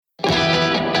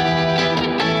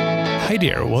Hi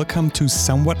there, welcome to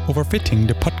Somewhat Overfitting,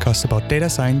 the podcast about data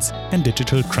science and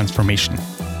digital transformation.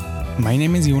 My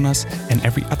name is Jonas, and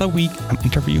every other week I'm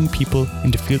interviewing people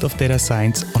in the field of data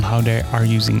science on how they are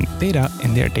using data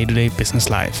in their day-to-day business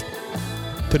life.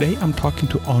 Today I'm talking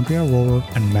to Andrea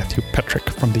Rohrer and Matthew Petrick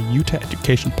from the Utah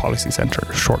Education Policy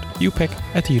Center, short UPEC,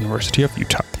 at the University of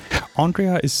Utah.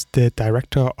 Andrea is the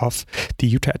director of the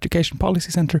Utah Education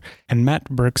Policy Center, and Matt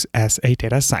works as a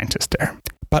data scientist there.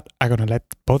 But I'm going to let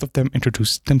both of them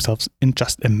introduce themselves in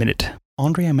just a minute.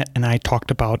 Andrea, Matt, and I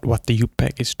talked about what the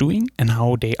UPEC is doing and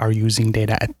how they are using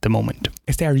data at the moment.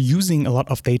 As they are using a lot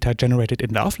of data generated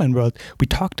in the offline world, we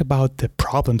talked about the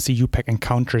problems the UPEC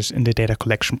encounters in the data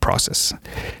collection process.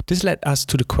 This led us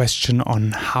to the question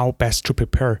on how best to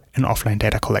prepare an offline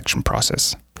data collection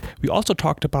process. We also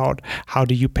talked about how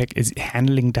the UPEC is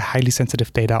handling the highly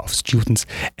sensitive data of students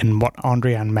and what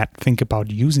Andrea and Matt think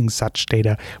about using such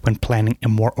data when planning a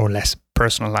more or less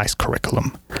personalized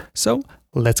curriculum. So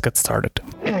let's get started.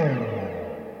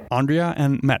 Andrea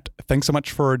and Matt, thanks so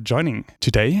much for joining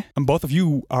today. And both of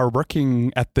you are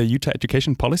working at the Utah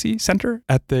Education Policy Center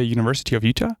at the University of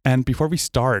Utah. And before we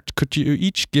start, could you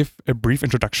each give a brief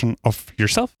introduction of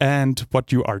yourself and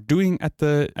what you are doing at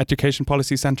the Education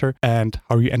Policy Center and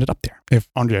how you ended up there?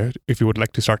 Andrea, if you would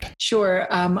like to start. Sure.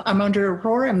 I'm Andrea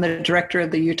Rohrer. I'm the director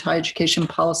of the Utah Education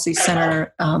Policy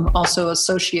Center, also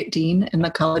associate dean in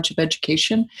the College of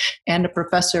Education and a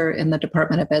professor in the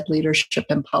Department of Ed Leadership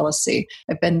and Policy.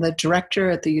 I've been the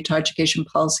director at the Utah Education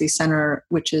Policy Center,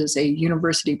 which is a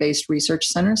university-based research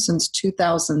center since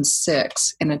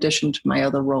 2006, in addition to my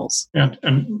other roles. And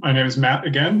my name is Matt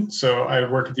again. So I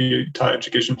work at the Utah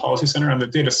Education Policy Center. I'm the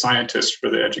data scientist for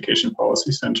the Education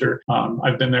Policy Center.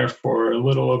 I've been there for a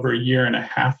little over a year and a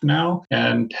half now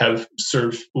and have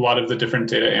served a lot of the different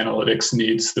data analytics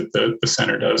needs that the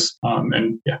center does.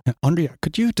 Andrea,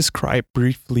 could you describe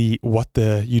briefly what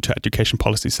the Utah Education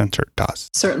Policy Center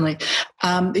does? Certainly.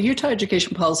 The Utah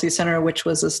Education Policy Center, which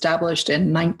was established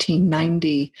in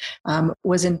 1990,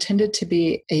 was intended to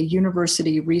be a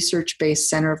university research-based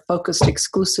center focused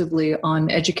exclusively on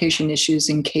education issues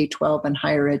in K-12 and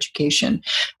higher education.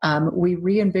 We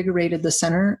reinvigorated the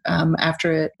center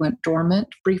after it went dormant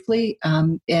briefly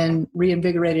and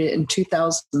reinvigorated it in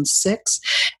 2006.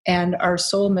 And our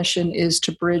sole mission is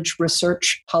to bridge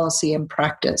research, policy, and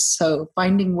practice. So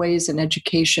finding ways in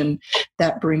education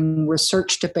that bring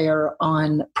research to bear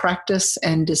on practice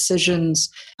and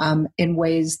decisions in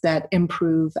ways that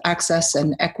improve access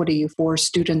and equity for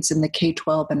students in the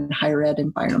K-12 and higher ed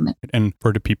environment. And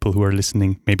for the people who are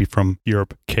listening, maybe from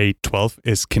Europe, K-12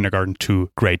 is kindergarten to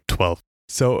grade 12.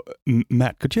 So,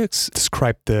 Matt, could you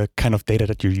describe the kind of data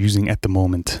that you're using at the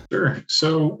moment? Sure.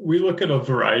 So we look at a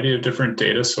variety of different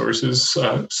data sources.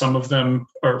 Some of them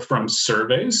are from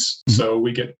surveys. Mm-hmm. So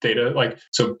we get data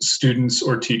so students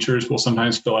or teachers will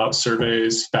sometimes fill out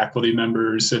surveys, faculty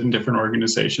members in different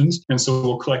organizations. And so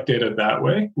we'll collect data that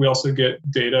way. We also get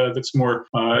data that's more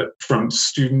from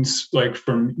students, like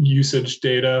from usage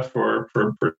data for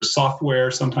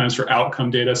software, sometimes for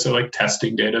outcome data. So like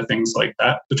testing data, things like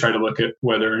that, to try to look at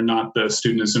whether or not the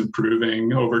student is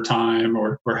improving over time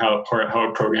or how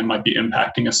a program might be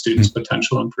impacting a student's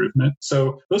potential improvement.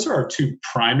 So those are our two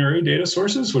primary data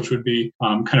sources, which would be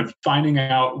kind of finding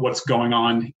out what's going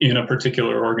on in a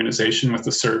particular organization with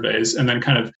the surveys, and then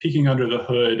kind of peeking under the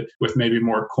hood with maybe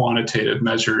more quantitative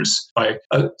measures. Like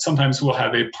sometimes we'll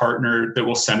have a partner that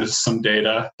will send us some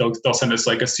data. They'll send us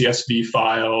like a CSV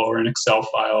file or an Excel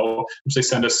file, which they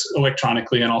send us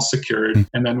electronically and all secured.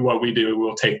 And then what we do,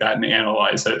 we'll take that and analyze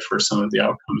it for some of the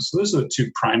outcomes. So those are the two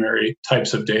primary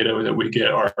types of data that we get,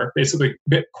 are basically a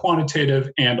bit quantitative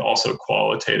and also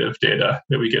qualitative data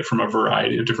that we get from a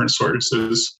variety of different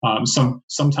sources.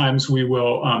 Sometimes we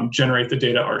will generate the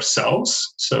data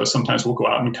ourselves. So sometimes we'll go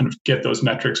out and kind of get those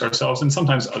metrics ourselves, and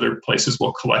sometimes other places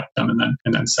will collect them and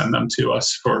then send them to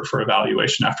us for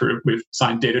evaluation after we've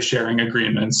signed data sharing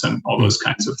agreements and all those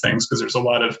kinds of things. Because there's a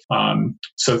lot of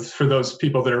so for those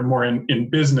people that are more in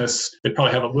business, they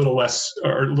probably have a little less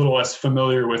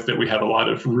familiar with it. We have a lot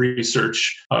of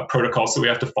research protocols that we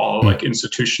have to follow, like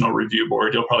Institutional Review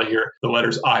Board. You'll probably hear the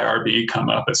letters IRB come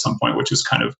up at some point, which is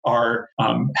kind of our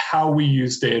how we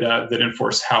use data that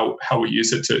enforce how we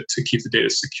use it to keep the data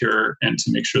secure and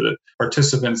to make sure that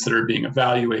participants that are being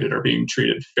evaluated are being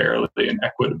treated fairly and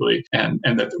equitably, and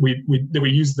that we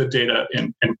use the data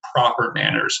in proper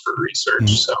manners for research.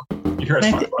 So you hear us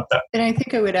talk about that. And I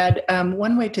think I would add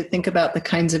one way to think about the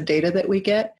kinds of data that we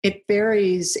get. It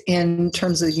varies in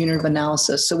terms of the unit of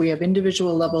analysis. So we have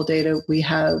individual level data, we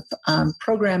have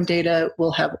program data,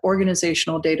 we'll have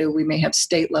organizational data, we may have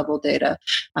state level data.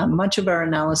 Much of our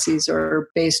analyses are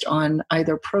based on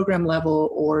either program level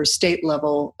or state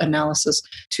level analysis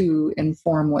to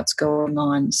inform what's going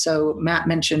on. So Matt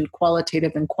mentioned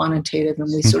qualitative and quantitative, and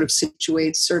we sort of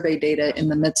situate survey data in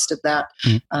the midst of that.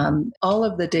 All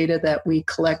of the data that we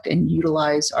collect and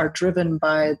utilize are driven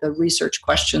by the research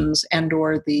questions and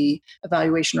or the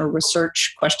evaluation or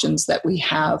research questions that we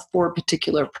have for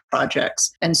particular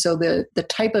projects. And so the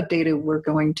type of data we're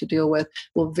going to deal with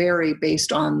will vary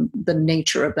based on the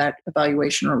nature of that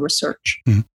evaluation or research.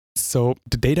 So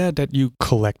the data that you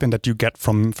collect and that you get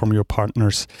from your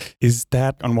partners, is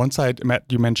that on one side, Matt,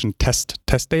 you mentioned test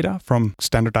data from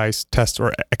standardized test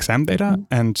or exam data,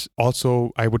 and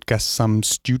also I would guess some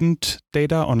student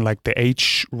data on like the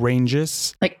age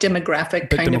ranges, like demographic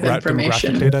kind of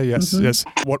information. Demographic data, yes.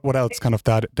 What else kind of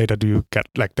data do you get?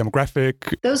 Like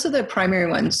demographic? Those are the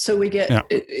primary ones. So we get,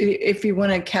 if you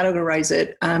want to categorize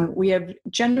it, we have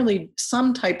generally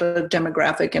some type of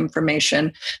demographic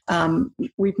information.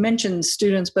 We've mentioned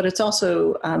students, but it's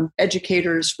also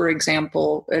educators, for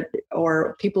example,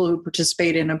 or people who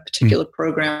participate in a particular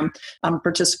program,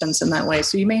 participants in that way.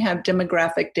 So you may have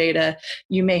demographic data,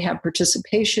 you may have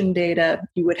participation data,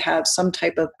 you would have some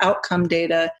type of outcome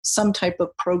data, some type of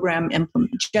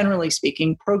generally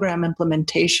speaking, program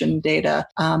implementation data,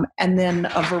 and then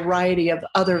a variety of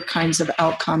other kinds of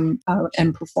outcome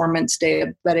and performance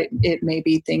data. But it may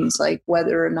be things like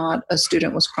whether or not a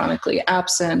student was chronically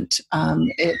absent,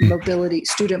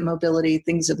 student mobility,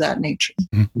 things of that nature.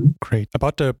 Great.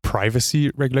 About the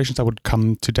privacy regulations, I would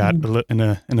come to that in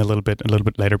a little bit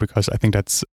later, because I think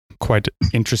that's quite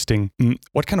interesting.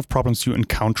 What kind of problems do you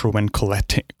encounter when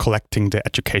collecting the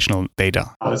educational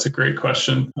data? That's a great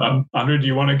question. Andre, do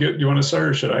you want to start,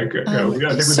 or should I go? I think we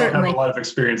don't have a lot of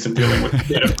experience in dealing with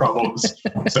data problems.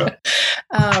 So.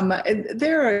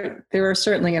 There are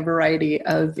certainly a variety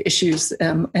of issues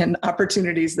and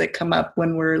opportunities that come up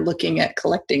when we're looking at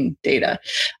collecting data.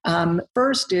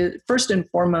 First and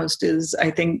foremost is, I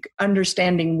think,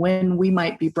 understanding when we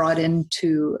might be brought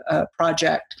into a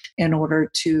project in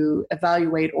order to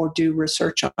evaluate or do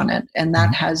research on it. And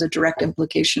that has a direct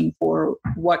implication for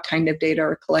what kind of data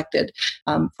are collected.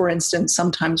 For instance,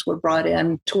 sometimes we're brought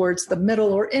in towards the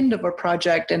middle or end of a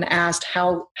project and asked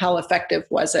how effective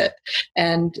was it?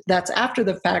 And that's after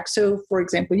the fact. So, for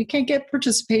example, you can't get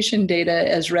participation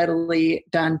data as readily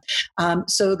done.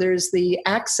 So there's the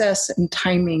access and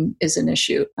timing is an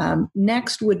issue.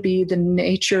 Next would be the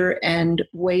nature and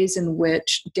ways in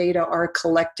which data are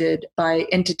collected by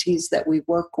entities that we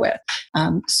work with.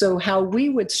 So how we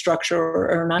would structure,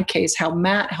 or in our case, how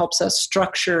Matt helps us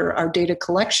structure our data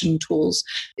collection tools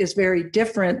is very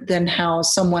different than how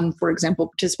someone, for example,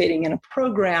 participating in a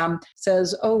program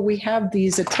says, oh, we have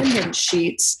these attendance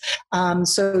sheets.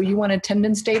 So you want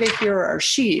attendance data? Here are our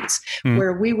sheets,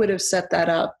 where we would have set that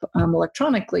up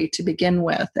electronically to begin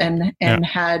with and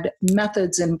had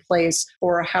methods in place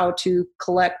for how to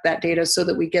collect that data so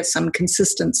that we get some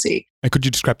consistency. Could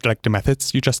you describe the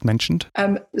methods you just mentioned?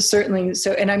 Certainly.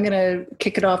 So, and I'm going to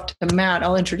kick it off to Matt.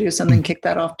 I'll introduce and then kick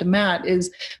that off to Matt.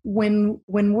 Is when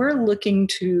we're looking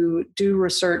to do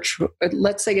research,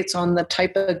 let's say it's on the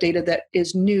type of data that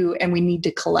is new and we need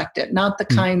to collect it, not the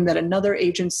kind that another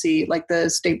agency like the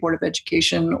State Board of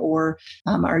Education or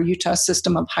our Utah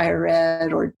System of Higher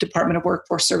Ed or Department of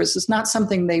Workforce Services, not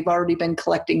something they've already been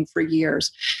collecting for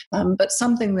years, but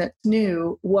something that's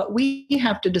new. What we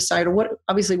have to decide, or what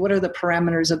are the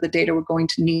parameters of the data we're going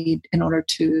to need in order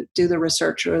to do the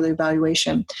research or the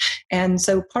evaluation. And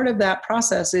so part of that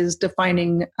process is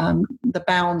defining the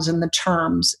bounds and the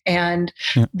terms. And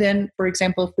then, for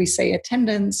example, if we say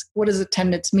attendance, what does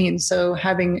attendance mean? So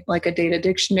having like a data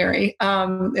dictionary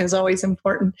is always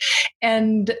important.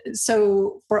 And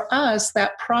so for us,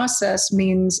 that process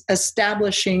means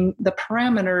establishing the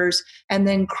parameters and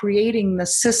then creating the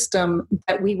system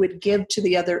that we would give to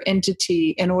the other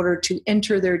entity in order to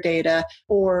enter their data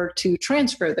or to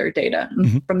transfer their data.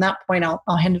 From that point,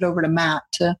 I'll hand it over to Matt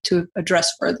to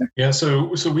address further. Yeah, so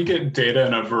we get data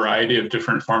in a variety of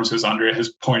different forms, as Andrea has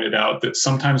pointed out, that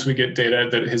sometimes we get data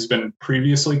that has been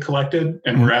previously collected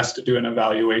and we're asked to do an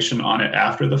evaluation on it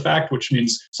after the fact, which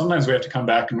means sometimes we have to come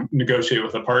back and negotiate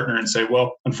with a partner and say,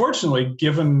 well, unfortunately,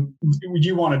 given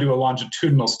you want to do a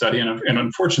longitudinal study, and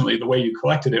unfortunately, the way you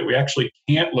collected it, we actually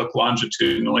can't look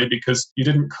longitudinally because you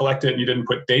didn't collect it and you didn't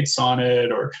put dates on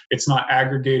it, or it's not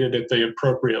aggregated at the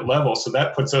appropriate level. So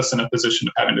that puts us in a position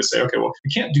of having to say, okay, well,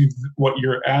 we can't do what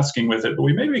you're asking with it, but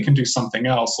maybe we can do something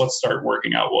else. Let's start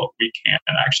working out what we can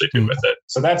actually do with it.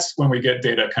 So that's when we get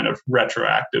data kind of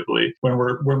retroactively. When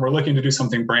we're looking to do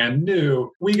something brand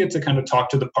new, we get to kind of talk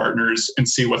to the partners and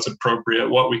see what's appropriate,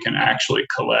 what we can actually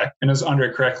collect. And as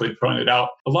Andre correctly pointed out,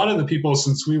 a lot of the people,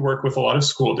 since we work with a lot of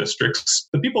school districts,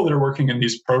 the people that are working in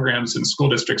these programs in school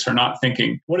districts are not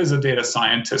thinking, what is a data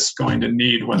scientist going to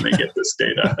need when they get this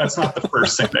data? That's not the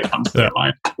first thing that comes to their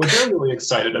mind. What they're really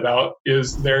excited about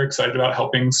is they're excited about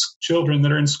helping children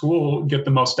that are in school get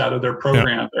the most out of their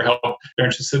program. They're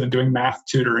interested in doing math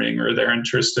tutoring, or they're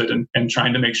interested in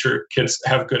trying to make sure kids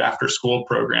have good after school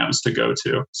programs to go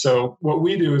to. So what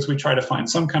we do is we try to find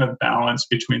some kind of balance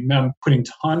between them putting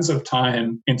tons of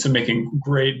time into making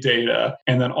great data,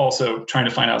 and then also trying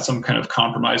to find out some kind of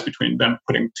compromise between them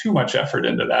putting too much effort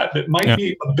into that might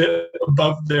be a bit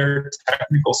above their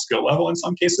technical skill level in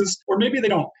some cases, or maybe they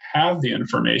don't have the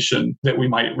information that we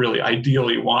might really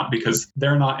ideally want because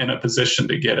they're not in a position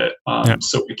to get it.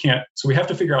 So we have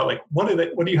to figure out, like, what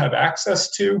do you have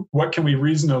access to? What can we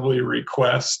reasonably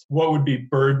request? What would be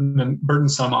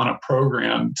burdensome on a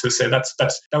program to say that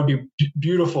would be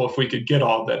beautiful if we could get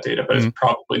all of that data, but it's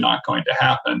probably not going to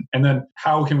happen. And then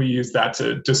how can we use that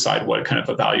to decide what kind of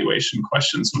evaluation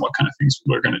questions and what kind of things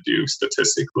we're going to do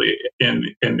statistically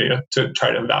to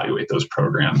try to evaluate those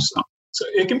programs. So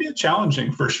it can be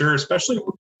challenging for sure, especially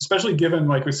given,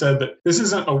 like we said, that this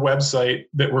isn't a website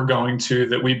that we're going to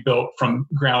that we built from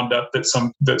ground up that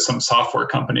some software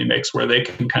company makes where they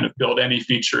can kind of build any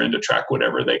feature in to track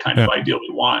whatever they kind of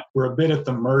ideally want. We're a bit at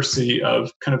the mercy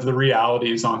of kind of the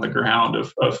realities on the ground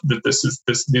of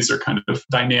that these are kind of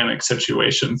dynamic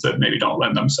situations that maybe don't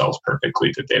lend themselves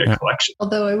perfectly to data collection.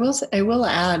 Although I will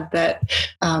add that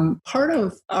part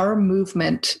of our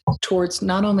movement towards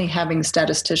not only having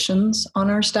statisticians on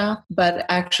our staff, but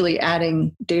actually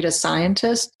adding data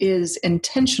scientists is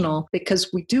intentional,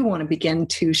 because we do want to begin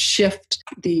to shift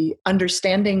the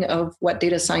understanding of what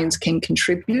data science can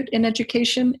contribute in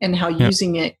education and how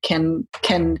using it can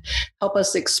help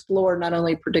us explore not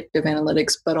only predictive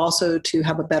analytics, but also to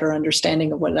have a better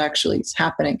understanding of what actually is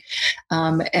happening.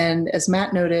 And as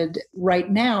Matt noted, right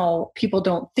now, people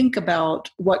don't think about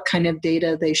what kind of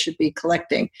data they should be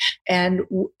collecting. And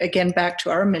again, back to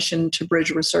our mission to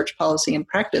bridge research, policy, and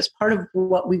practice, part of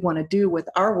what we want to do with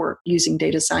our work using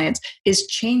data science is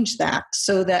change that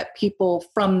so that people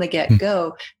from the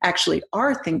get-go actually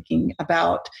are thinking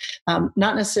about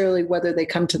not necessarily whether they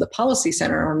come to the policy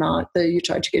center or not, the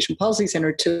Utah Education Policy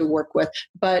Center to work with,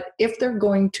 but if they're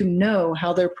going to know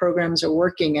how their programs are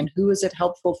working and who is it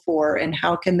helpful for and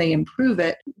how can they improve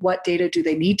it, what data do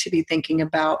they need to be thinking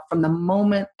about from the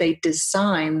moment they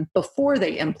design before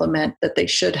they implement that they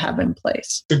should have in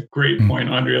place. It's a great point,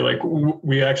 Andrea. Like,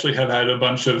 we actually have had a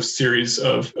bunch of series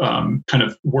of kind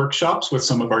of workshops with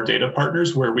some of our data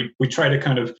partners where we try to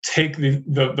kind of take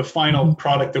the final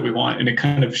product that we want and to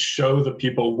kind of show the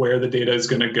people where the data is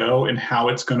going to go and how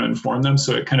it's going to inform them.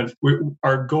 So it kind of,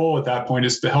 our goal at that point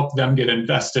is to help them get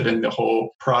invested in the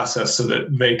whole process so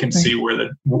that they can see where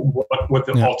what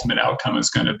the ultimate outcome is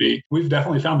going to be. We've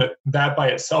definitely found that by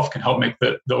itself can help make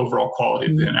the overall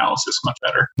quality of the analysis much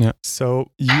better. Yeah.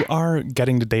 So you are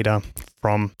getting the data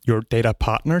from your data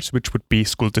partners, which would be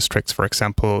school districts, for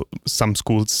example, some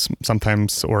schools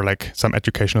sometimes, or like some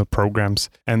educational programs.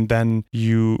 And then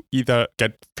you either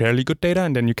get fairly good data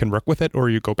and then you can work with it,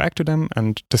 or you go back to them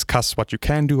and discuss what you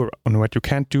can do or what you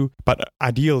can't do. But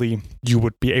ideally, you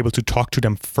would be able to talk to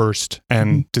them first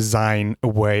and design a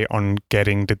way on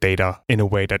getting the data in a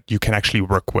way that you can actually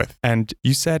work with. And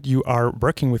you said you are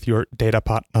working with your data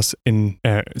partners in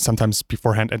sometimes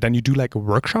beforehand, and then you do like a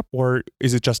workshop, or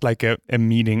is it just like a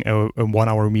meeting, a 1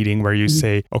 hour meeting where you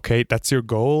say, okay, that's your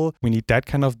goal. We need that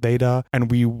kind of data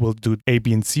and we will do A,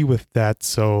 B, and C with that.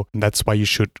 So that's why you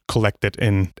should collect it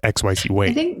in XYZ way.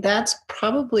 I think that's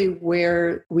probably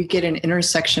where we get an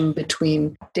intersection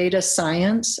between data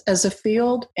science as a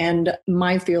field and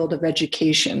my field of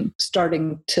education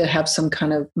starting to have some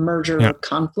kind of merger or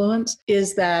confluence,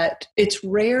 is that it's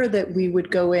rare that we would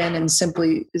go in and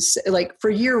simply, like for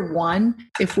year one,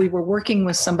 if we were working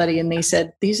with somebody and they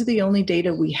said, these are the only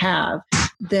data we have,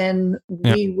 then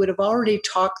we would have already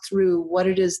talked through what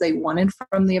it is they wanted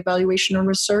from the evaluation or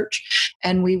research.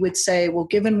 And we would say, well,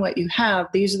 given what you have,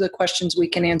 these are the questions we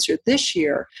can answer this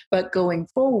year. But going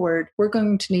forward, we're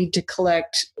going to need to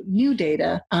collect new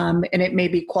data. And it may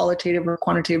be qualitative or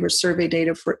quantitative or survey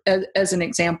data as an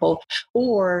example.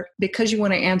 Or because you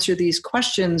want to answer these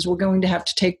questions, we're going to have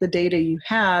to take the data you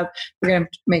have, we're going to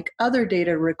have to make other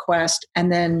data requests,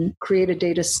 and then create a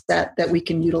data set that we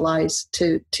can utilize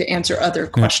to answer other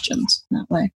questions that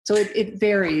way. So it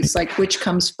varies, like which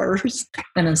comes first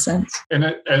in a sense. And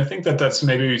I think that's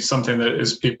maybe something that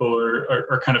as people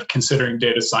are kind of considering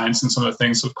data science and some of the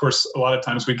things. Of course, a lot of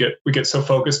times we get so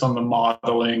focused on the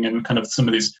modeling and kind of some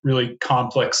of these really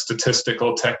complex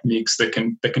statistical techniques that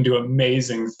can do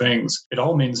amazing things. It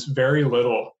all means very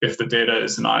little if the data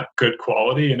is not good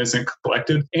quality and isn't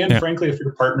collected. And frankly, if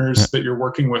your partners that you're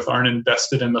working with aren't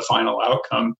invested in the final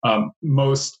outcome,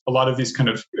 a lot of these kind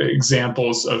of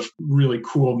examples of really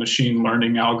cool machine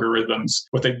learning algorithms,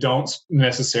 what they don't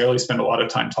necessarily spend a lot of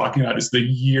time talking about is the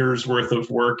years worth of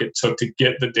work it took to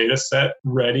get the data set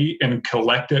ready and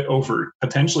collect it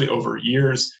potentially over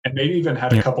years. And maybe even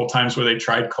had a couple times where they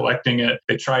tried collecting it.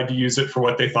 They tried to use it for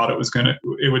what they thought it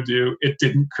would do. It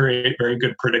didn't create very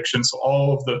good predictions. So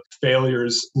all of the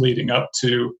failures leading up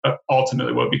to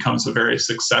ultimately what becomes a very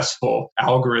successful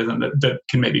algorithm that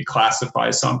can maybe classify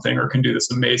something or can do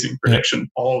this amazing prediction,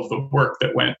 all of the work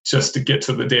that went just to get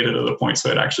to the data to the point so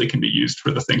it actually can be used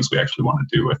for the things we actually want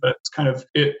to do with it. It's kind of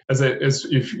it, as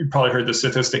if you probably heard the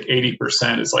statistic,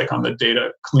 80% is like on the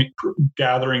data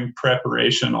gathering,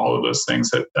 preparation, all of those things.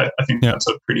 That I think that's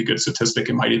a pretty good statistic.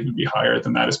 It might even be higher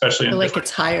than that, especially in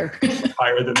it's higher.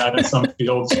 Higher than that in some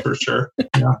fields for sure.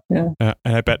 And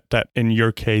I bet that in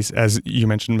your case, as you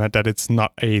mentioned, Matt, that it's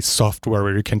not a software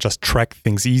where you can just track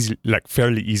things easily, like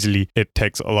fairly easily. It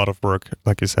takes a lot of work,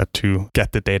 like you said, to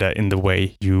get the data in the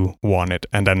way you want it,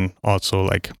 and then also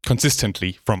like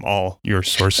consistently from all your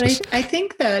sources. But I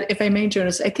think that, if I may,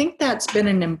 Jonas, I think that's been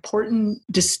an important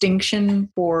distinction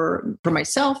for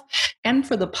myself and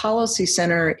for the Policy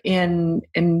Center in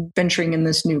venturing in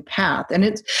this new path. And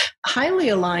it's highly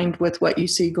aligned with what you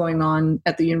see going on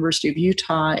at the University of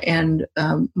Utah and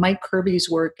Mike Kirby's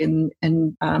work and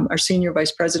our Senior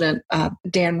Vice President,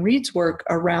 Dan Reed's work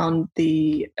around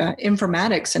the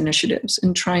informatics initiatives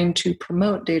and trying to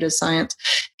promote data science,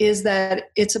 is that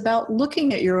it's about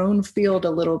looking at your own field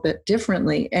a little bit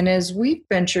differently. And as we've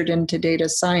ventured into data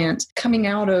science, coming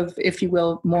out of, if you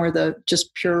will, more the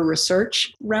just pure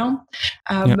research realm,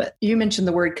 you mentioned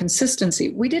the word consistency.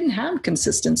 We didn't have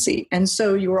consistency. And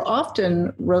so you were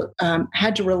often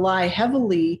had to rely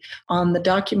heavily on the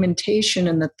documentation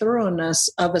and the thoroughness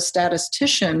of a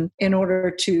statistician in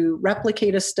order to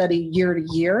replicate a study year to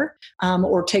year,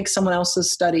 or take someone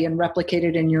else's study and replicate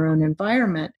it in your own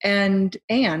environment. And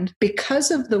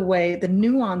because of the way the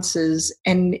nuances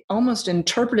and almost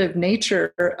interpretive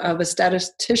nature of a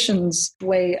statistician's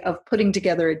way of putting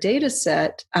together a data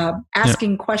set,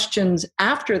 asking questions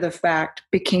after the fact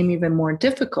became even more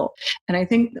difficult. And I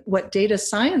think what data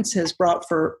science has brought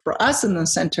for us in the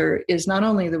center is not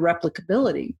only the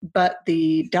replicability, but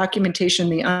the documentation,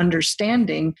 the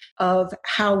understanding of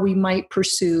how we might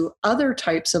pursue other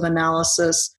types of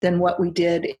analysis than what we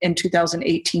did in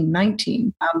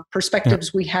 2018-19,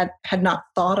 perspectives we had not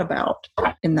thought about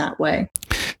in that way.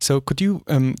 So could you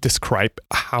describe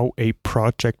how a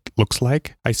project looks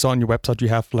like? I saw on your website you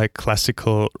have like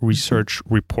classical research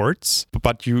reports,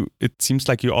 but it seems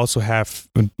like you also have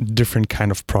different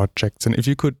kind of projects. And if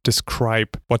you could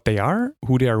describe what they are,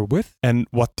 who they are with, and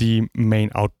what the main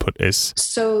output is.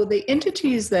 So the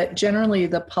entities that generally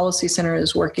the Policy Center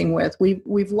is working with,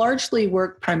 we've largely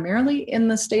worked primarily in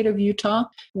the state of Utah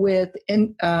with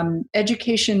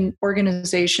education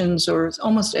organizations, or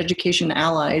almost education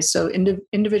allies. So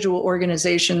individual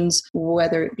organizations,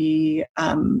 whether it be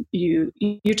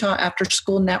Utah After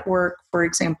School Network, for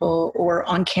example, or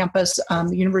on campus,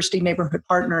 University Neighborhood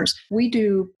Partners. We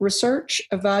do research,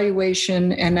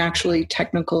 evaluation, and actually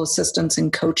technical assistance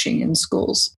and coaching in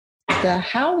schools.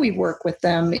 How we work with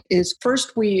them is,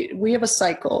 first we have a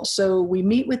cycle. So we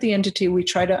meet with the entity, we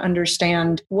try to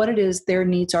understand what it is their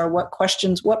needs are, what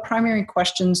primary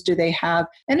questions do they have,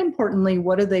 and importantly,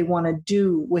 what do they want to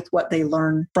do with what they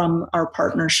learn from our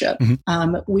partnership.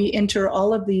 Mm-hmm. We enter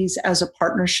all of these as a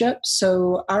partnership.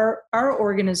 So our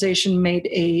organization made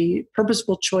a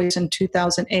purposeful choice in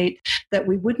 2008 that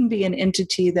we wouldn't be an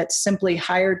entity that's simply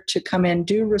hired to come in,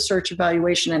 do research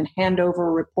evaluation, and hand over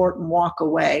a report and walk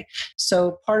away.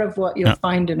 So part of what you'll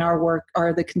find in our work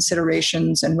are the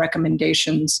considerations and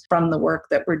recommendations from the work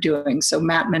that we're doing. So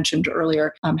Matt mentioned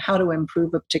earlier how to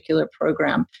improve a particular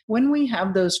program. When we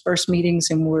have those first meetings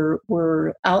and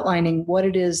we're outlining what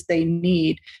it is they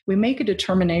need, we make a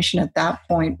determination at that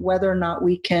point whether or not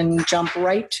we can jump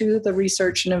right to the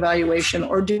research and evaluation,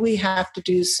 or do we have to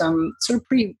do some sort of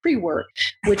pre-work,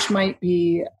 which might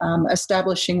be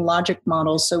establishing logic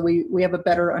models so we have a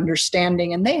better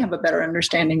understanding and they have a better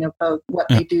understanding of what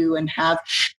they do and have,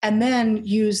 and then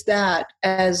use that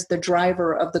as the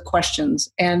driver of the questions.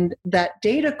 And that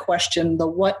data question, the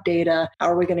what data, how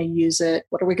are we going to use it,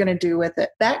 what are we going to do with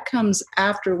it, that comes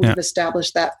after we've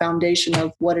established that foundation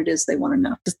of what it is they want to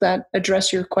know. Does that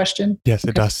address your question? Yes,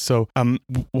 it does. So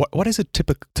what is a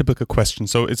typical question?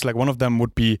 So it's like one of them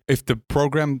would be if the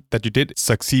program that you did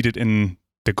succeeded in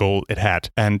the goal it had.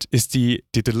 And is the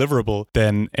deliverable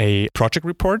then a project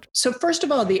report? So first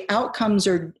of all, the outcomes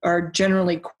are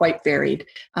generally quite varied.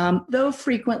 Though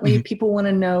frequently people want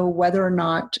to know whether or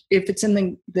not, if it's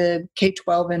in the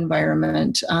K-12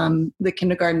 environment, the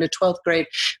kindergarten to 12th grade,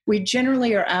 we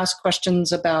generally are asked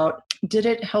questions about, did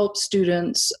it help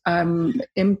students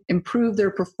improve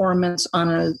their performance on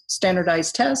a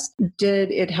standardized test?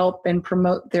 Did it help and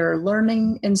promote their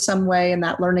learning in some way? And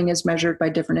that learning is measured by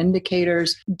different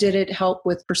indicators. Did it help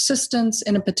with persistence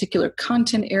in a particular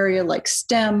content area like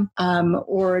STEM?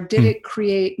 Or did it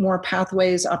create more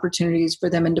pathways, opportunities for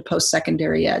them into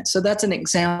post-secondary ed? So that's an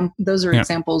example. Those are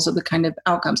examples of the kind of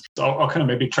outcomes. So I'll kind of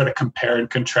maybe try to compare and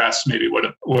contrast maybe what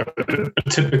a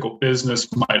typical business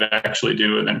might actually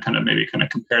do, and then kind of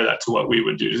compare that to what we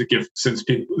would do to give, since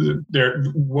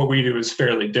what we do is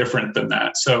fairly different than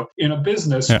that. So in a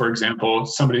business, for example,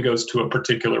 somebody goes to a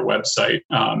particular website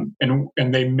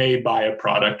and they may buy a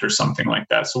product or something like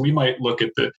that. So we might look at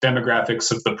the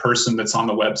demographics of the person that's on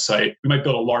the website. We might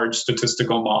build a large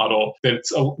statistical model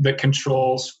that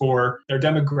controls for their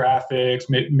demographics,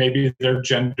 maybe their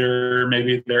gender,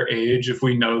 maybe their age, if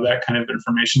we know that kind of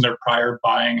information, their prior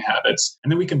buying habits.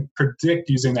 And then we can predict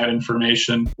using that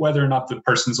information whether or not the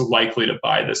person's likely to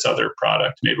buy this other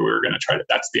product. Maybe we were going to try to,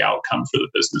 that's the outcome for the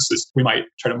businesses. We might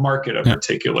try to market a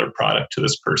particular product to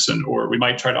this person, or we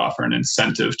might try to offer an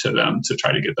incentive to them to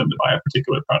try to get them to buy a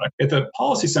particular product. At the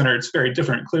Policy Center, it's very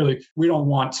different. Clearly, we don't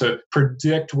want to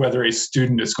predict whether a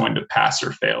student is going to pass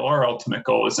or fail. Our ultimate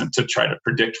goal isn't to try to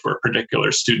predict for a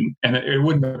particular student. And it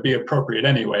wouldn't be appropriate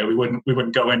anyway. We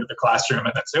wouldn't go into the classroom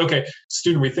and then say, okay,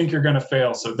 student, we think you're going to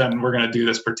fail, so then we're going to do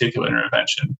this particular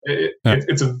intervention.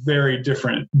 It's a very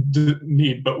different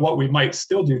need. But what we might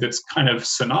still do that's kind of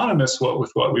synonymous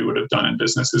with what we would have done in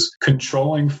business is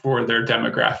controlling for their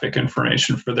demographic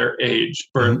information, for their age,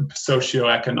 for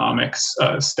socioeconomic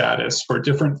status, for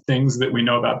different things that we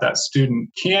know about that student.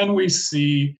 Can we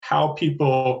see how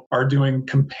people are doing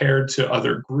compared to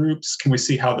other groups? Can we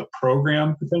see how the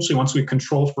program, potentially once we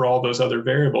control for all those other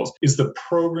variables, is the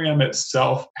program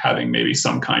itself having maybe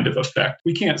some kind of effect?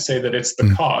 We can't say that it's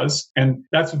the cause. And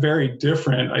that's very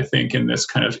different, I think, in this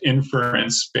kind of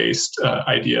inference-based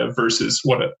idea versus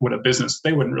what a business,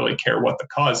 they wouldn't really care what the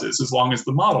cause is as long as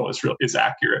the model is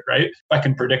accurate, right? If I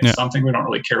can predict something, we don't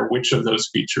really care which of those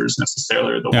features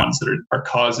necessarily are the ones that are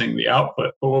causing the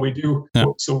output. But what we do,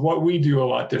 so what we do a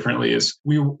lot differently is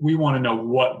we want to know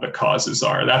what the causes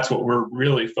are. That's what we're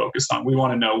really focused on. We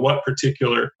want to know what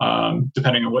particular,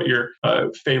 depending on what your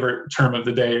favorite term of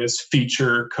the day is,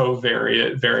 feature,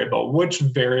 covariate, variable, which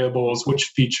variables, which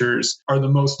features are the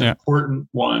most important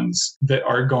ones that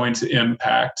are going to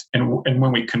impact. And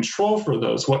when we control for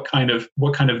those, what kind of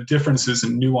differences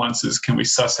and nuances can we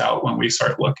suss out when we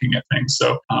start looking at things?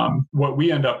 So what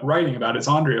we end up writing about, as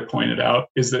Andrea pointed out,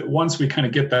 is that once we kind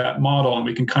of get that model and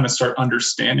we can kind of start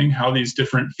understanding how these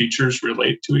different features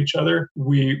relate to each other,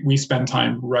 we spend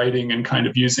time writing and kind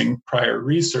of using prior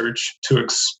research to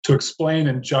explain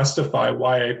and justify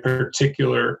why a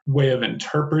particular way of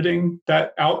interpreting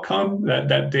that outcome,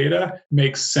 that data,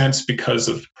 makes sense because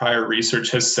of prior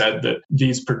research has said that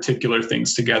these particular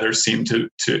things together seem to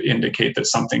indicate that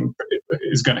something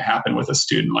is going to happen with a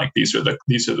student. Like these are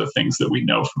the things that we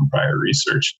know from prior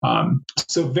research.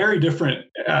 So very different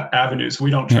avenues.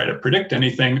 We don't try to predict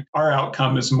anything. Our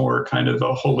outcome is more kind of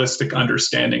a holistic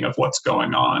understanding of what's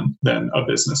going on than a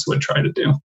business would try to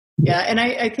do. Yeah, and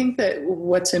I think that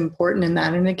what's important in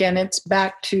that, and again, it's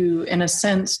back to, in a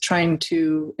sense, trying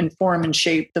to inform and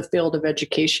shape the field of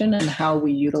education and how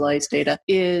we utilize data,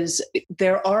 is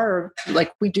there are,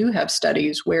 like, we do have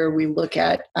studies where we look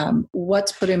at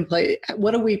what's put in place,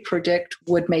 what do we predict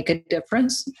would make a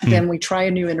difference, then we try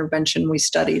a new intervention, we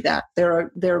study that.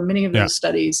 There are many of those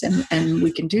studies, and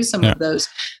we can do some of those,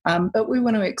 but we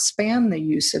want to expand the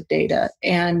use of data.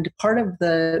 And part of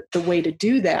the way to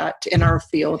do that in our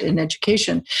field in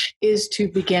education is to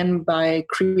begin by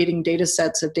creating data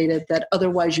sets of data that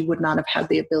otherwise you would not have had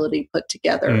the ability to put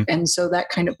together. And so that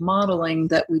kind of modeling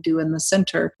that we do in the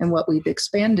center and what we've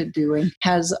expanded doing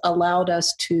has allowed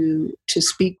us to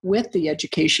speak with the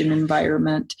education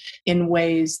environment in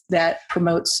ways that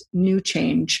promotes new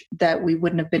change that we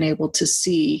wouldn't have been able to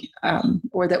see,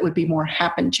 or that would be more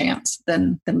happen chance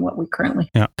than what we currently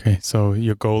have. Yeah. Okay. So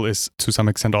your goal is to some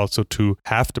extent also to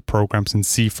have the programs and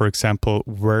see, for example,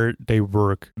 where they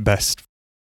work best.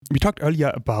 We talked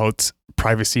earlier about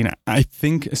privacy, and I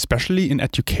think especially in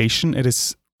education, it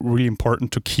is really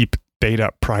important to keep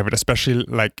data private, especially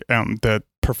like the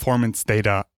performance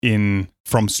data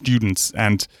from students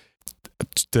and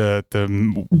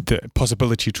the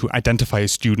possibility to identify a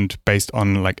student based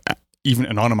on like even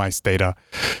anonymized data.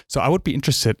 So I would be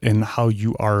interested in how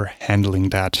you are handling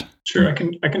that. Sure, I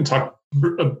can talk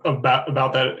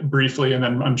about that briefly, and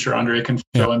then I'm sure Andre can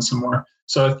fill in some more.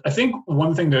 So I think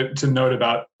one thing to note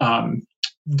about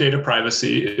data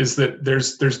privacy is that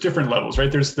there's different levels,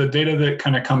 right? There's the data that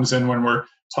kind of comes in when we're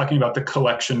talking about the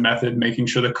collection method, making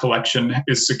sure the collection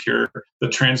is secure, the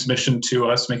transmission to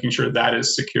us, making sure that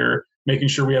is secure, making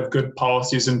sure we have good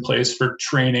policies in place for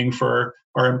training for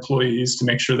our employees to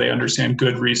make sure they understand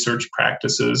good research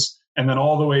practices. And then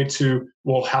all the way to,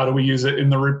 well, how do we use it in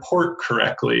the report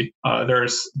correctly? There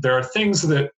are things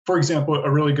that, for example,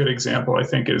 a really good example, I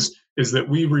think, is that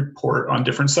we report on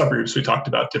different subgroups. We talked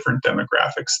about different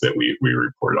demographics that we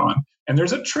report on. And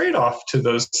there's a trade-off to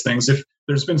those things. If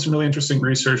there's been some really interesting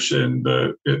research in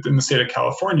the state of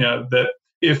California that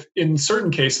if in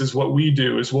certain cases, what we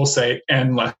do is we'll say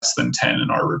N less than 10 in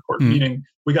our report, meaning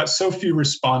we got so few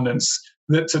respondents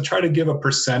that to try to give a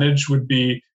percentage would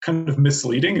be kind of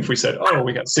misleading. If we said, oh,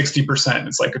 we got 60%,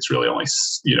 it's like, it's really only,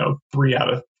 3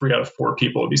 out of 4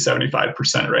 people would be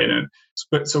 75%, right?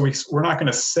 But so we're not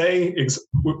going to say,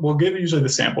 we'll give usually the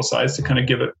sample size to kind of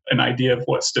give it an idea of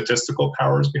what statistical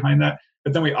power is behind that.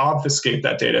 But then we obfuscate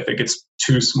that data if it gets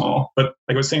too small. But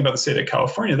like I was saying about the state of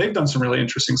California, they've done some really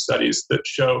interesting studies that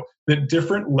show that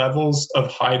different levels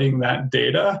of hiding that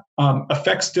data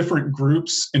affects different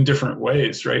groups in different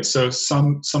ways, right? So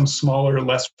some smaller,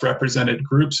 less represented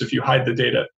groups, if you hide the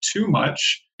data too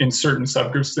much in certain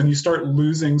subgroups, then you start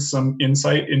losing some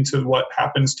insight into what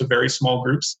happens to very small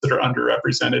groups that are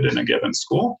underrepresented in a given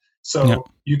school. So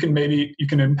you can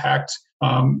impact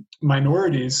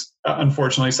minorities,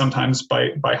 unfortunately, sometimes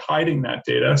by hiding that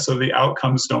data. So the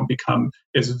outcomes don't become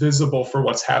as visible for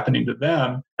what's happening to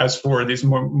them as for these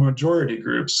more majority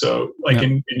groups. So like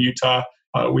in Utah,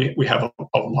 we have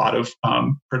a lot of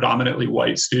predominantly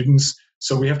white students.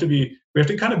 So we have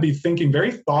to kind of be thinking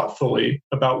very thoughtfully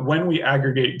about when we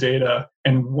aggregate data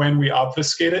and when we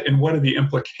obfuscate it, and what are the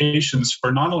implications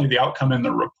for not only the outcome in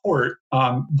the report,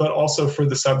 but also for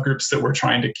the subgroups that we're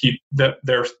trying to keep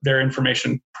their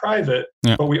information private.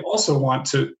 But we also want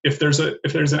to, if there's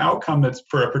an outcome that's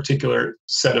for a particular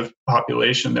set of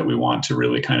population that we want to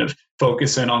really kind of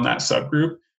focus in on that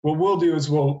subgroup, what we'll do is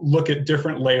we'll look at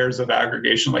different layers of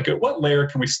aggregation. Like, at what layer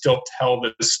can we still tell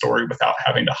the story without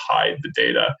having to hide the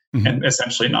data and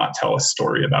essentially not tell a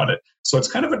story about it? So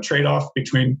it's kind of a trade-off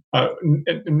between,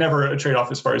 never a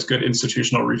trade-off as far as good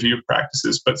institutional review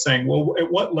practices, but saying, well,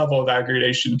 at what level of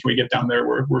aggregation can we get down there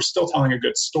where we're still telling a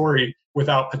good story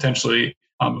without potentially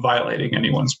violating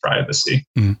anyone's privacy?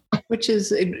 Which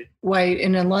is why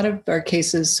in a lot of our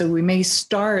cases, so we may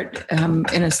start,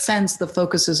 in a sense, the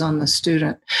focus is on the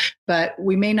student, but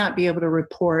we may not be able to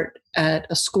report at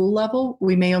a school level.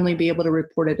 We may only be able to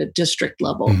report at a district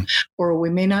level, or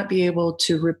we may not be able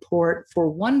to report for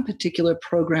one particular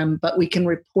program, but we can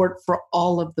report for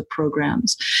all of the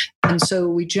programs. And so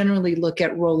we generally look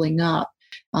at rolling up.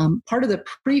 Part of the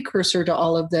precursor to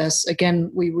all of this,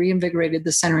 again, we reinvigorated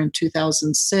the center in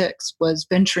 2006, was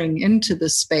venturing into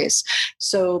this space.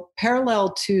 So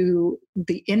parallel to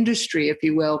the industry, if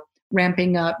you will,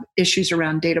 ramping up issues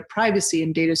around data privacy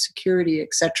and data security,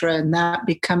 et cetera, and that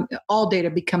all data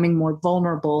becoming more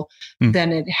vulnerable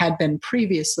than it had been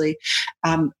previously.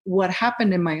 What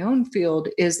happened in my own field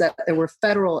is that there were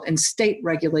federal and state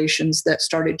regulations that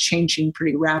started changing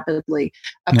pretty rapidly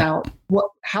about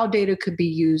how data could be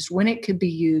used, when it could be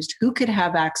used, who could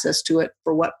have access to it,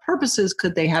 for what purposes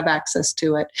could they have access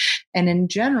to it. And in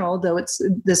general, though it's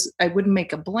this, I wouldn't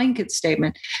make a blanket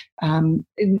statement.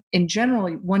 In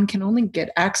general, one can only get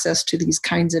access to these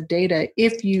kinds of data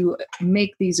if you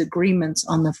make these agreements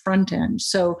on the front end.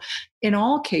 So in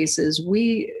all cases,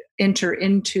 we enter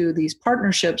into these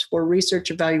partnerships for research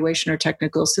evaluation or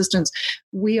technical assistance.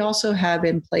 We also have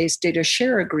in place data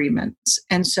share agreements.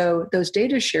 And so those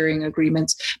data sharing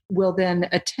agreements will then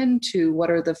attend to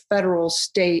what are the federal,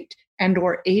 state, and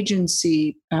or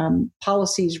agency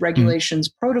policies, regulations,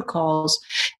 protocols,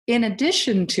 in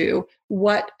addition to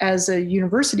what, as a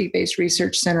university-based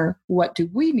research center, what do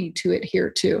we need to adhere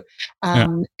to?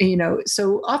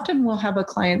 So often we'll have a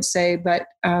client say, but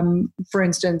for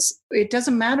instance, it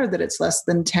doesn't matter that it's less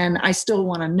than 10, I still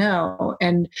want to know.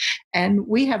 And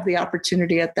we have the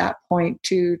opportunity at that point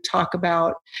to talk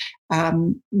about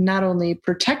not only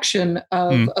protection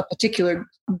of a particular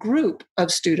group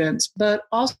of students, but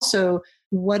also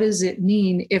what does it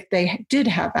mean if they did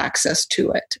have access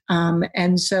to it?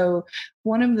 And so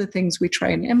one of the things we try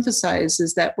and emphasize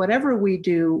is that whatever we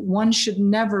do, one should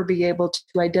never be able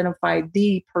to identify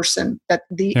the person, that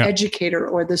the educator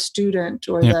or the student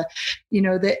or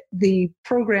the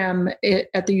program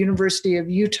at the University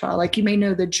of Utah. Like, you may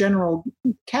know the general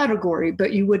category,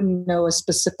 but you wouldn't know a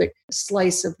specific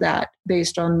slice of that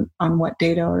based on what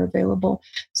data are available.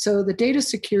 So the data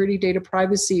security, data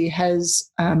privacy has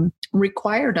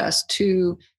required us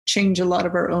to change a lot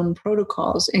of our own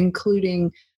protocols,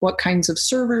 including what kinds of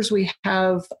servers we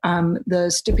have,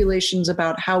 the stipulations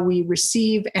about how we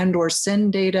receive and or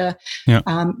send data.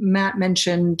 Matt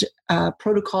mentioned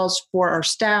protocols for our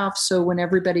staff. So when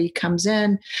everybody comes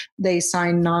in, they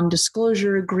sign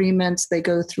non-disclosure agreements, they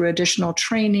go through additional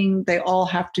training, they all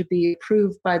have to be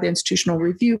approved by the Institutional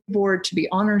Review Board to be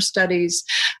honor studies.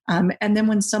 And then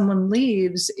when someone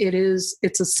leaves,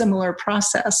 it's a similar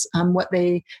process. What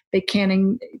they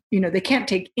can't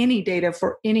take any data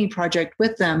for any project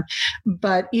with them,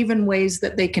 but even ways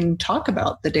that they can talk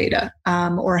about the data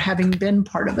or having been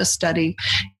part of a study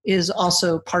is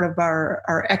also part of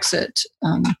our exit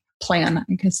plan,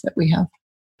 I guess, that we have.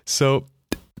 So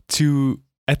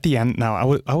at the end now,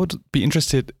 I would be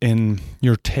interested in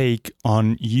your take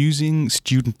on using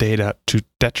student data to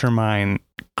determine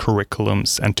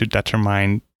curriculums and to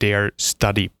determine their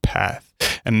study path.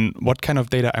 And what kind of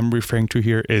data I'm referring to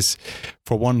here is,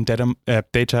 for one,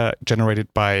 data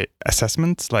generated by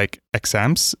assessments like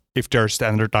exams, if they're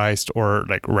standardized or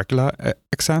like regular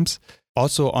exams.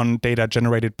 Also on data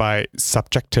generated by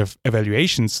subjective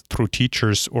evaluations through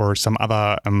teachers or some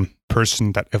other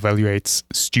person that evaluates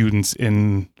students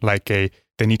in they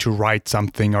need to write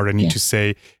something or they need to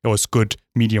say it was good,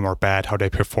 medium, or bad, how they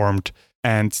performed.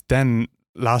 And then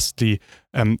lastly,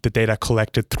 the data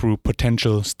collected through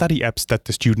potential study apps that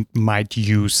the student might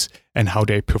use and how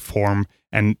they perform.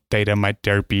 And data might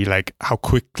there be like, how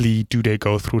quickly do they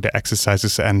go through the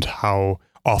exercises and how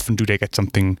often do they get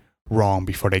something wrong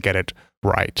before they get it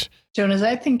right. Jonas,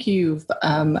 I think you've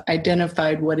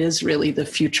identified what is really the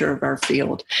future of our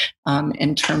field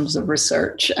in terms of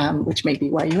research, which may be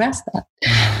why you asked that.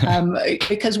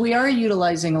 Because we are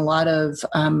utilizing a lot of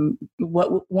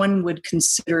what one would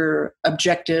consider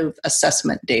objective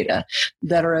assessment data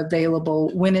that are available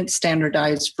when it's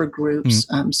standardized for groups.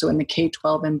 So in the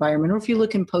K-12 environment, or if you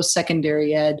look in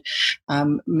post-secondary ed,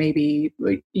 maybe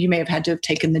you may have had to have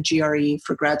taken the GRE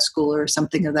for grad school or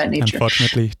something of that nature.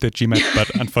 Unfortunately, the GMAT,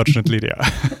 but unfortunately, yeah.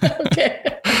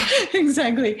 Okay,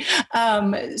 exactly.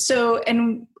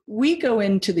 And we go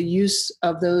into the use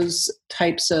of those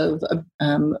types of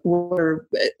what are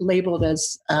labeled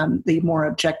as the more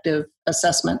objective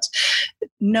assessments,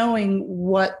 knowing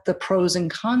what the pros and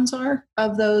cons are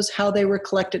of those, how they were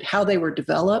collected, how they were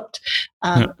developed,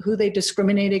 who they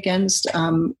discriminate against.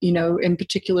 In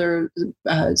particular,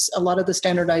 a lot of the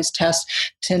standardized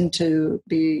tests tend to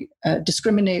be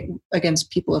discriminate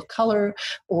against people of color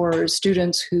or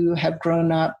students who have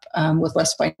grown up with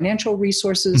less financial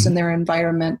resources in their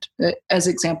environment, as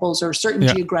examples, or certain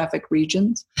geographic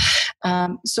regions.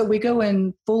 So we go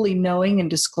in fully knowing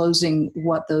and disclosing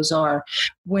what those are.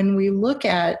 When we look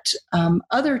at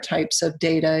other types of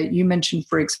data, you mentioned,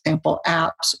 for example,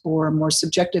 apps or more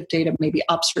subjective data, maybe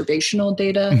observational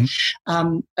data.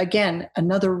 Again,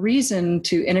 another reason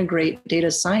to integrate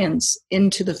data science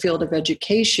into the field of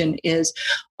education is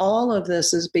all of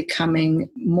this is becoming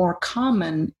more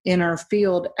common in our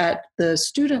field at the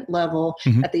student level,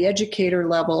 at the educator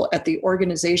level, at the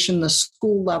organization, the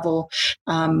school level,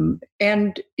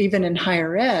 and even in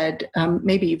higher ed,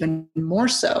 maybe even more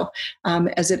so,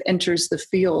 as it enters the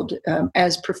field.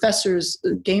 As professors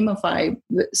gamify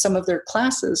some of their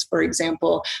classes, for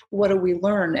example, what do we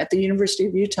learn at the University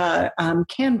of Utah?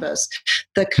 Canvas,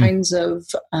 the kinds of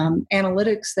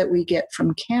analytics that we get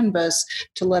from Canvas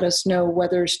to let us know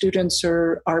whether students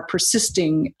are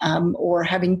persisting or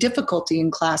having difficulty in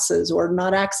classes or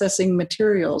not accessing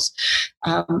materials.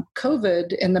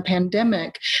 COVID and the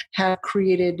pandemic have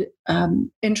created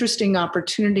interesting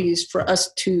opportunities for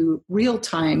us to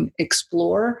real-time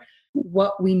explore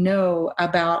what we know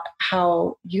about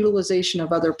how utilization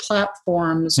of other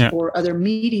platforms or other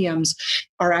mediums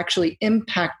are actually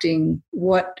impacting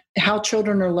how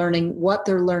children are learning, what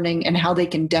they're learning, and how they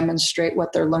can demonstrate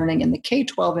what they're learning in the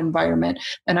K-12 environment.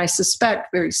 And I suspect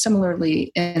very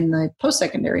similarly in the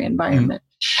post-secondary environment.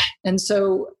 And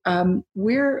so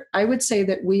I would say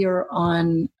that we are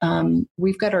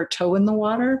we've got our toe in the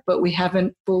water, but we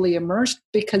haven't fully immersed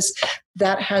because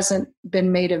that hasn't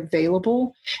been made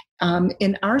available.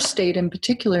 In our state, in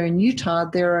particular in Utah,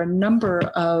 there are a number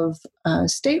of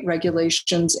state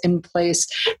regulations in place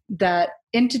that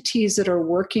entities that are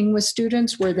working with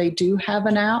students where they do have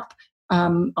an app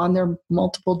on their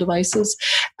multiple devices,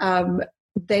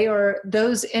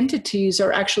 those entities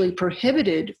are actually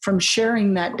prohibited from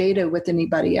sharing that data with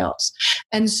anybody else.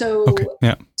 And so,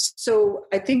 so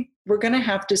I think we're going to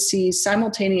have to see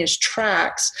simultaneous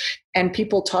tracks and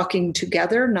people talking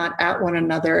together, not at one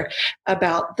another,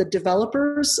 about the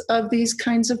developers of these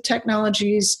kinds of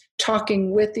technologies,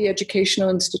 talking with the educational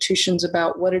institutions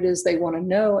about what it is they want to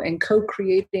know, and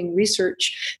co-creating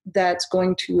research that's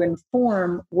going to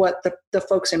inform what the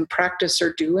folks in practice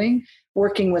are doing,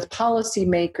 working with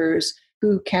policymakers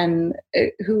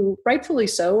who rightfully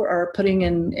so are putting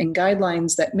in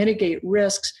guidelines that mitigate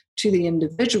risks to the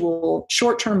individual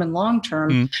short-term and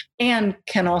long-term, and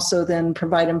can also then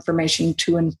provide information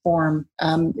to inform,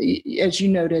 as you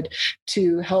noted,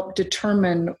 to help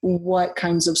determine what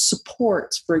kinds of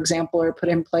supports, for example, are put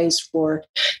in place for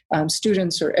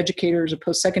students or educators or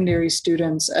post-secondary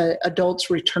students,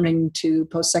 adults returning to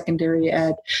post-secondary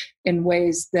ed in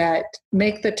ways that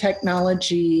make the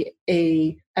technology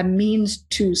a means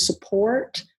to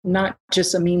support, not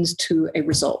just a means to a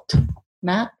result.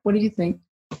 Matt, what do you think?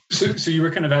 So you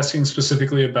were kind of asking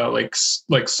specifically about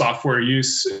like software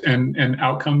use and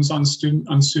outcomes on student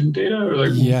data, or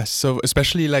like yes. So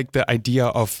especially like the idea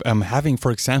of having, for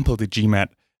example, the GMAT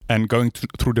and going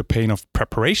through the pain of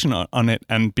preparation on it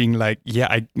and being like, yeah,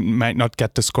 I might not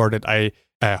get the score that I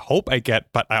hope I get,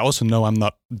 but I also know I'm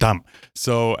not dumb.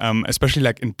 So especially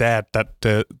like in that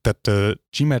the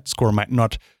GMAT score might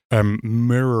not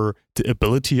mirror the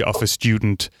ability of a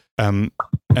student, and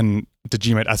the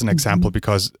GMAT as an example,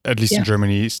 because at least in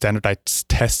Germany, standardized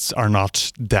tests are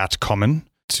not that common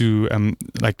to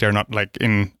like they're not like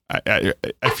in. I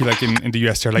feel like in the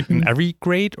US they're like in every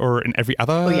grade or in every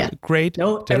other grade.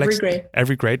 No, they're every like, grade.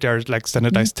 Every grade there are like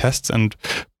standardized tests, and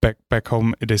back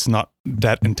home it is not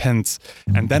that intense.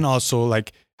 And then also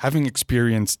like having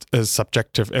experienced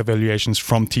subjective evaluations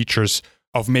from teachers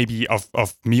of maybe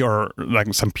of me or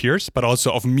like some peers, but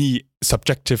also of me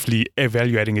subjectively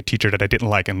evaluating a teacher that I didn't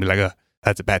like and be like,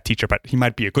 that's a bad teacher, but he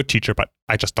might be a good teacher, but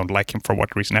I just don't like him for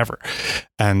what reason ever.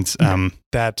 And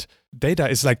that data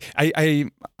is like, I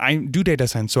do data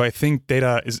science, so I think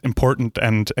data is important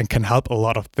and can help a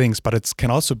lot of things, but it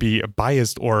can also be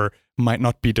biased or might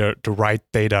not be the right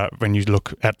data when you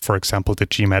look at, for example, the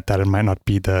GMAT, that it might not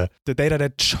be the data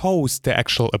that shows the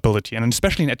actual ability. And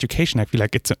especially in education, I feel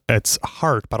like it's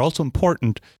hard, but also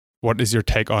important. What is your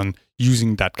take on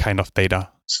using that kind of data?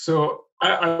 So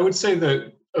I would say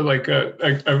that like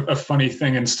a funny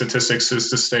thing in statistics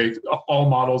is to say all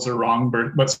models are wrong,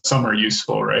 but some are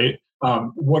useful, right?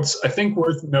 What's I think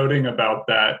worth noting about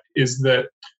that is that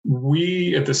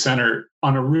we at the center,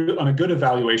 on a good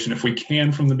evaluation, if we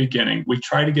can from the beginning, we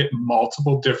try to get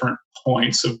multiple different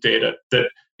points of data that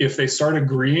if they start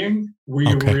agreeing,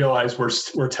 we realize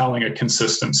we're telling a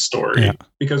consistent story,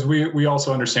 because we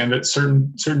also understand that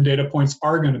certain data points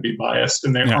are going to be biased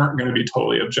and they aren't going to be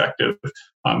totally objective.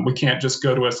 We can't just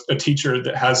go to a teacher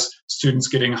that has students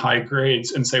getting high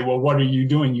grades and say, well, what are you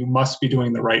doing? You must be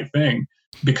doing the right thing,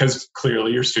 because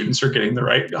clearly your students are getting the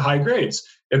right high grades.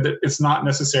 And it's not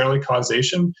necessarily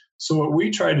causation. So what we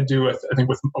try to do, I think,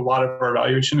 with a lot of our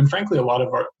evaluation, and frankly, a lot of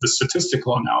the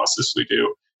statistical analysis we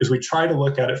do, is we try to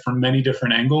look at it from many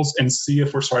different angles and see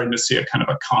if we're starting to see a kind of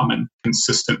a common,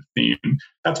 consistent theme.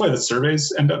 That's why the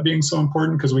surveys end up being so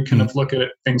important, because we kind of look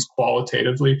at things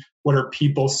qualitatively. What are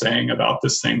people saying about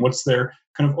this thing? What's their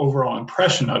kind of overall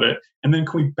impression of it? And then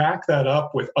can we back that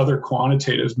up with other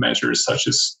quantitative measures, such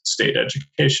as state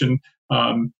education,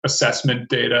 assessment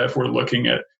data, if we're looking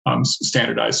at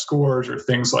standardized scores or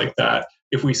things like that.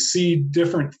 If we see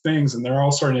different things and they're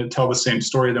all starting to tell the same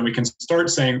story, then we can start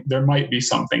saying there might be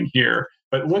something here.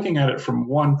 But looking at it from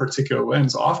one particular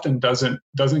lens often doesn't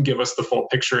give us the full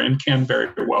picture and can very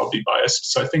well be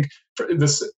biased. So I think for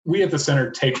this, we at the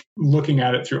center take looking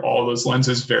at it through all those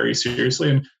lenses very seriously.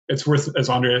 And it's worth, as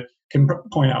Andrea can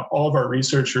point out, all of our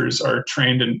researchers are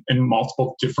trained in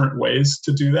multiple different ways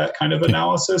to do that kind of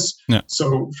analysis. Yeah.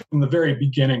 So from the very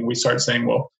beginning, we start saying,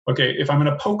 well, okay, if I'm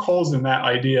going to poke holes in that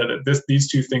idea that these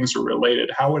two things are related,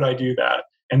 how would I do that?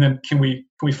 And then can we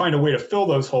find a way to fill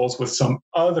those holes with some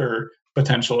other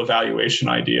potential evaluation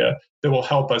idea that will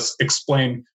help us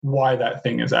explain why that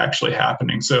thing is actually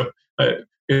happening? So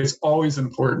it's always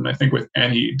important, I think, with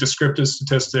any descriptive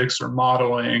statistics or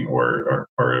modeling or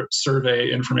survey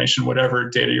information, whatever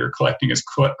data you're collecting, is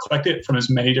collect it from as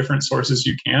many different sources as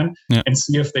you can, and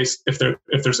see if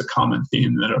there's a common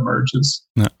theme that emerges.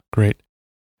 Yeah, great.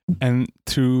 And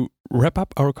to wrap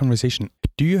up our conversation,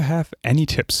 do you have any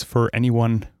tips for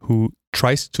anyone who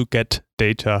tries to get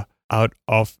data out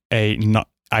of a not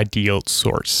ideal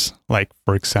source, like,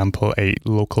 for example, a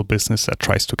local business that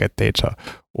tries to get data,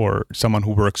 or someone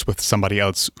who works with somebody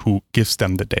else who gives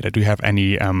them the data? Do you have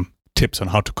any tips on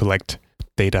how to collect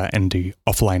data in the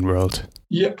offline world?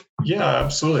 Yeah,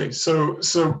 absolutely. So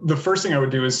the first thing I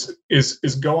would do is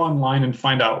go online and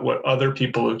find out what other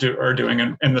people are doing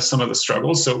and some of the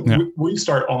struggles. So we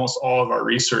start almost all of our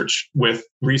research with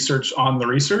research on the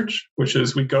research, which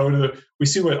is we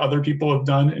see what other people have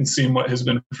done and see what has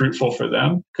been fruitful for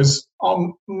them. Because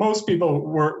most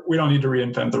people, we don't need to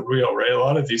reinvent the wheel, right? A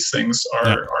lot of these things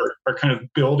are kind of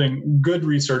building. Good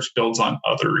research builds on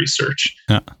other research.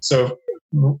 Yeah. So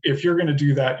if you're going to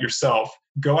do that yourself,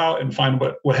 go out and find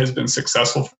what has been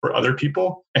successful for other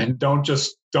people, and don't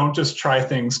just try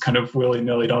things kind of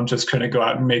willy-nilly. Don't just kind of go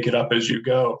out and make it up as you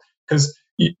go, because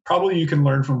you can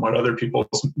learn from where other people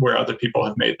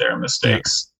have made their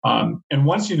mistakes. And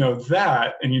once you know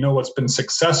that, and you know what's been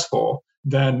successful,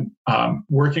 then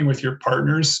working with your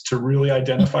partners to really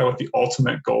identify what the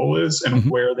ultimate goal is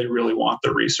and where they really want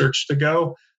the research to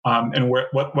go. And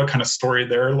what kind of story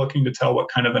they're looking to tell, what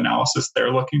kind of analysis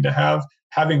they're looking to have.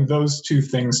 Having those two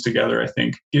things together, I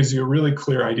think, gives you a really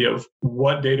clear idea of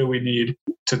what data we need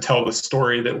to tell the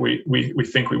story that we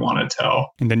think we want to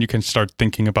tell. And then you can start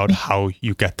thinking about how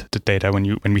you get the data.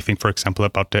 When we think, for example,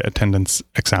 about the attendance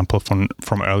example from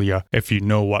earlier, if you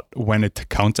know when it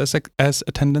counts as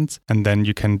attendance, and then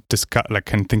you can discuss,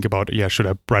 can think about, should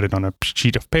I write it on a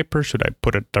sheet of paper? Should I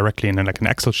put it directly in an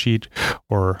Excel sheet,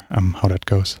 or how that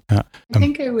goes? I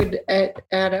think I would add.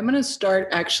 I'm going to start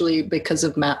actually, because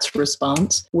of Matt's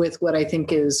response, with what I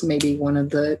think is maybe one of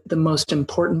the most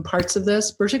important parts of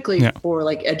this, particularly for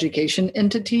education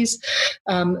entities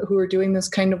who are doing this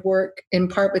kind of work, in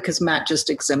part because Matt just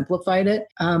exemplified it.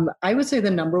 I would say the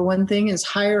number one thing is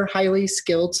hire highly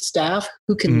skilled staff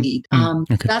who can lead.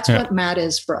 That's what Matt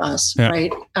is for us,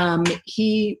 right?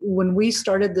 When we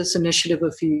started this initiative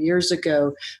a few years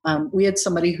ago, we had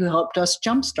somebody who helped us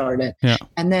jumpstart it. Yeah.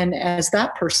 And then as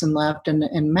that person left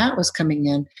and Matt was coming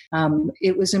in,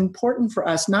 it was important for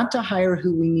us not to hire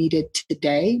who we needed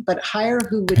today, but hire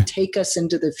who would take us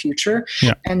into the future.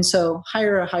 Yeah. And so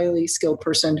hire a highly skilled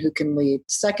person who can lead.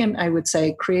 Second, I would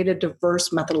say create a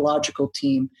diverse methodological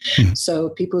team. So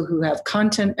people who have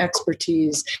content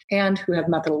expertise and who have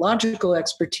methodological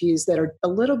expertise that are a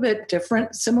little bit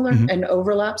different, similar, and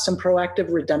overlap some proactive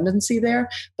redundancy there,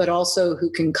 but also who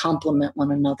can complement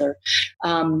one another.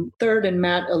 Third, and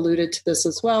Matt alluded to this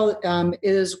as well,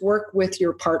 is work with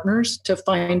your partners to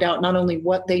find out not only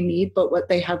what they need, but what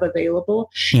they have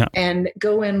available, and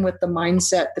go in with the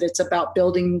mindset that it's about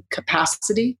building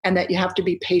capacity and that you have to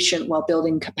be patient while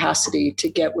building capacity to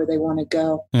get where they want to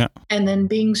go. Yeah. And then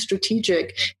being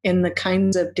strategic in the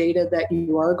kinds of data that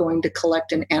you are going to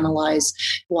collect and analyze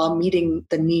while meeting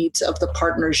the needs of the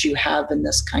partners you have in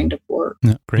this kind of work.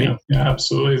 Yeah, great. Yeah,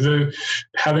 absolutely.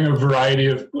 Having a variety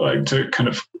of, to kind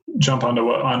of jump onto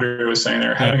what Andrea was saying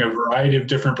there, having a variety of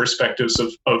different perspectives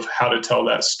of how to tell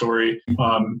that story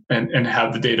and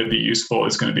have the data be useful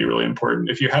is going to be really important.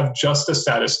 If you have just a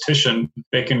statistician,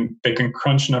 they can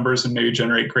crunch numbers and maybe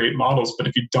generate great models. But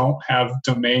if you don't have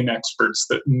domain experts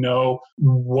that know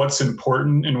what's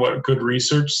important and what good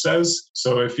research says,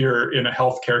 so if you're in a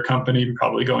healthcare company, you're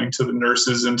probably going to the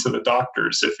nurses and to the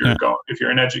doctors. If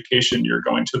you're in education, you're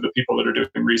going to the people that are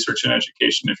doing research in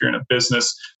education. If you're in a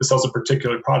business that sells a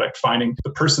particular product, product, finding the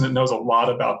person that knows a lot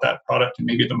about that product and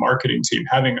maybe the marketing team,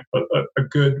 having a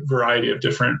good variety of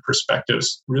different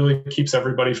perspectives really keeps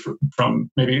everybody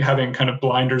from maybe having kind of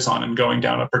blinders on and going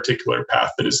down a particular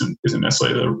path that isn't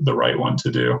necessarily the right one to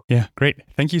do. Yeah, great.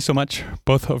 Thank you so much,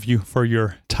 both of you, for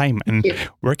your time. And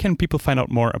where can people find out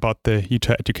more about the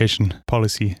Utah Education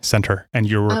Policy Center and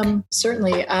your work?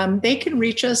 Certainly. They can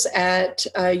reach us at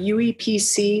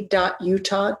uepc.utah.edu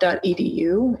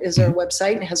is our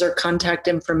website, and has our contact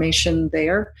information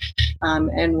there.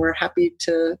 And we're happy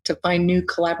to find new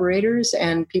collaborators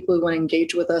and people who want to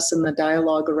engage with us in the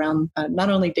dialogue around not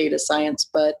only data science,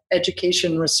 but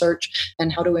education research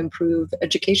and how to improve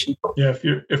education. Yeah,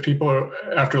 if people are,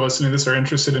 after listening to this, are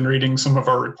interested in reading some of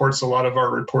our reports, a lot of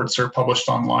our reports are published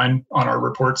online on our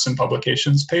reports and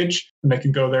publications page, and they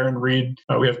can go there and read.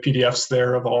 We have PDFs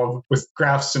there with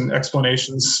graphs and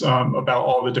explanations about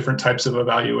all the different types of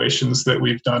evaluations that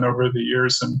we've done over the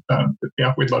years. And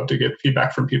we'd love to get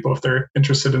feedback from people if they're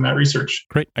interested in that research.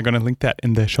 Great. I'm going to link that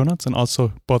in the show notes and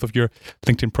also both of your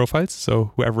LinkedIn profiles.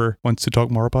 So whoever wants to talk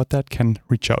more about that can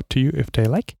reach out to you if they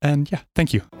like. And yeah,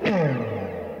 thank you.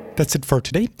 That's it for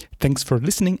today. Thanks for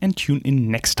listening, and tune in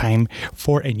next time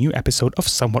for a new episode of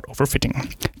Somewhat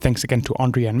Overfitting. Thanks again to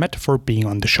Andrea and Matt for being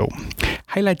on the show.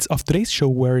 Highlights of today's show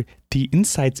were the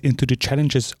insights into the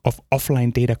challenges of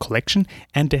offline data collection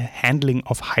and the handling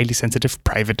of highly sensitive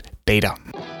private data.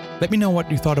 Let me know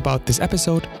what you thought about this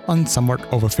episode on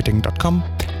somewhatoverfitting.com.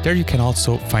 There you can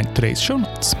also find today's show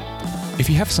notes. If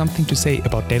you have something to say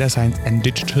about data science and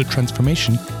digital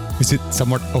transformation, visit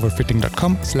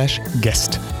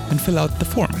somewhatoverfitting.com/guest and fill out the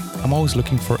form. I'm always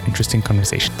looking for interesting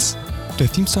conversations. The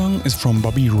theme song is from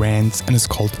Bobby Rance and is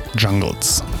called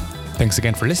Jungles. Thanks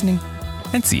again for listening,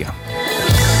 and see ya.